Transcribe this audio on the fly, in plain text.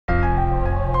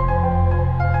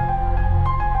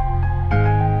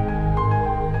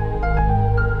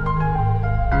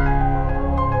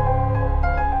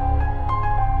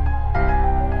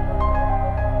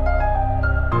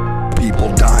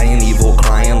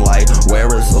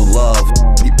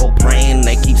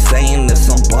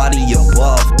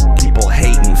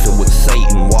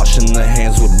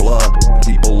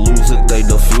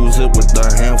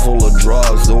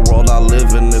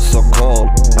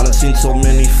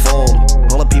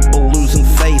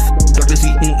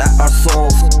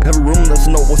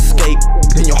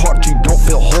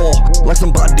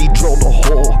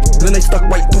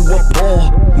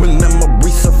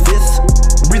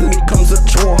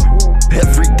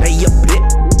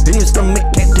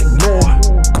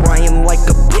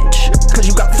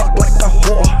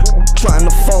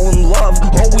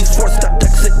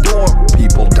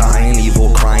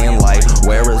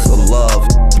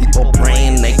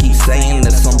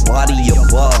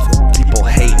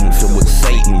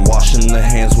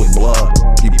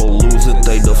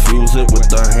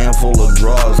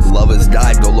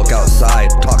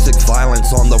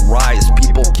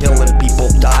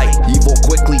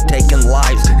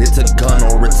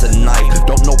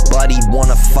nobody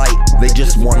wanna fight, they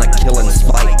just wanna kill and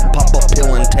spite. Pop a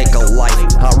pill and take a life.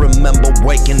 I remember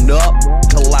waking up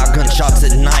to loud gunshots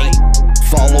at night.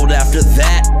 Followed after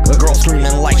that, a girl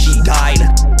screaming like she died.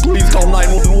 Please call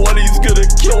 911, he's gonna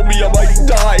kill me, I might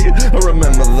die. I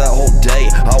remember that whole day,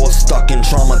 I was stuck and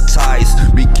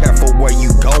traumatized. Be careful where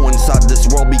you go inside this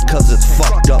world because it's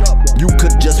fucked up. You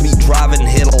could just be driving,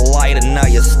 hit a light and now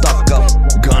you're stuck up.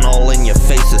 Gun all in your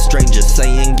face, a stranger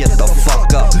saying get the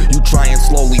fuck up. You try and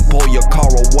slowly pull your car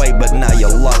away, but now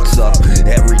your luck's up.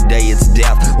 Every day it's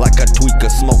death, like a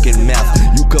tweaker smoking meth.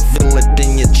 You could feel it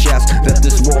in your chest, that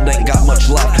this world ain't got much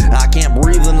left. I can't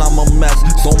breathe and I'm a mess.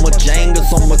 So much anger,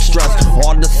 so much stress.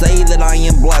 Hard to say that I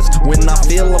am blessed when I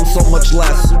feel I'm so much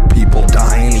less. People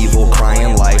dying, evil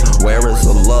crying like, where is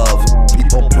the love?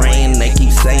 People praying, they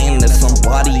keep saying there's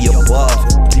somebody above.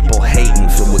 People hating,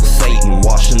 filled with Satan,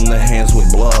 washing their hands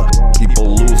with blood.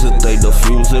 People lose it, they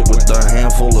diffuse it with a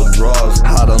handful of drugs.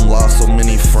 I done lost so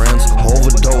many friends,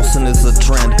 overdosing is a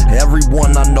trend.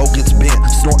 Everyone I know gets bent,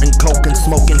 snorting coke and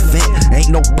smoking fent.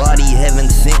 Ain't nobody heaven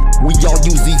sent, we all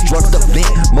use these drugs to vent.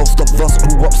 Most of us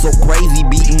grew up so crazy,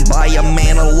 beaten by a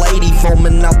man or lady,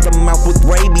 foaming out the mouth with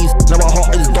rabies. Now our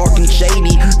heart is dark and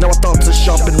shady, now our thoughts are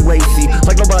sharp and racy.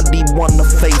 Like nobody wanna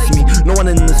face me, no one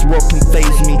in this world can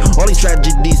face me. All these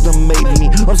tragedies done made me,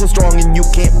 I'm so strong and you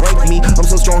can't break me. I'm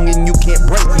so strong and you can't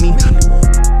break me.